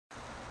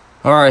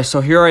Alright, so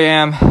here I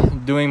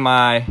am doing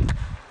my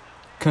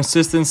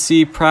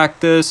consistency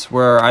practice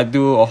where I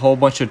do a whole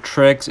bunch of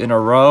tricks in a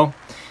row,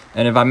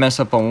 and if I mess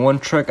up on one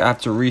trick I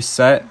have to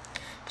reset.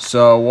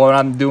 So what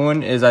I'm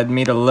doing is I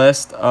made a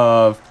list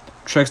of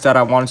tricks that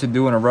I wanted to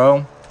do in a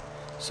row.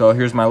 So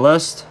here's my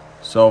list.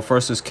 So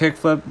first is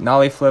kickflip,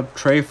 nollie flip,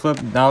 tray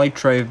flip, nollie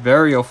tray,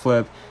 vario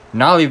flip,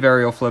 nollie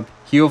vario flip,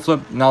 heel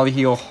flip, nollie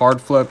heel, hard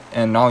flip,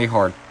 and nollie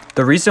hard.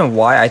 The reason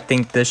why I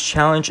think this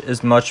challenge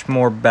is much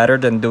more better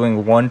than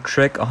doing one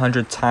trick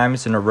 100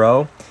 times in a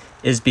row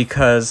is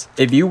because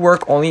if you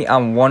work only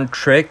on one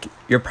trick,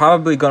 you're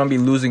probably going to be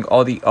losing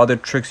all the other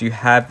tricks you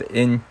have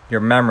in your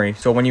memory.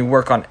 So when you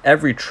work on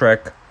every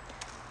trick,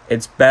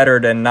 it's better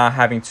than not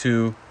having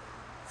to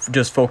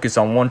just focus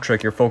on one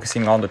trick. You're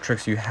focusing on the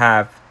tricks you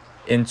have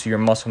into your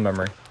muscle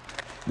memory.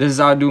 This is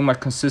how I do my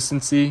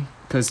consistency,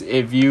 because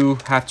if you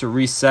have to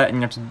reset and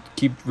you have to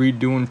keep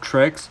redoing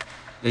tricks,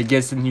 it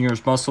gets into your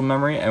muscle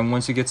memory, and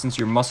once it gets into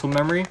your muscle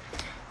memory,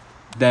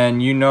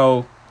 then you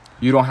know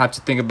you don't have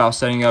to think about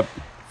setting up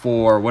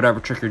for whatever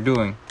trick you're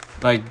doing.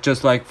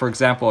 Just like for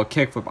example, a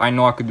kickflip. I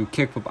know I could do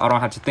kickflip. I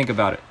don't have to think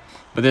about it.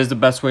 But this is the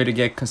best way to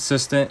get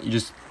consistent. You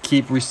just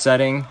keep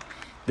resetting.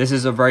 This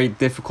is a very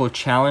difficult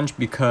challenge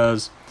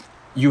because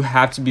you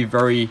have to be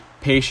very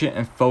patient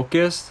and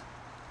focused.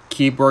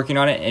 Keep working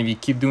on it, and if you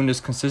keep doing this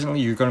consistently,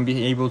 you're going to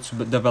be able to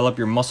develop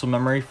your muscle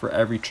memory for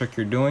every trick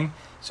you're doing.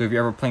 So if you're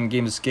ever playing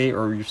games of skate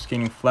or you're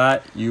skating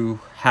flat,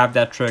 you have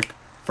that trick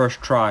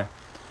first try.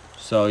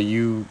 So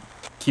you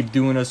keep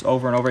doing this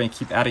over and over and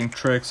keep adding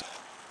tricks.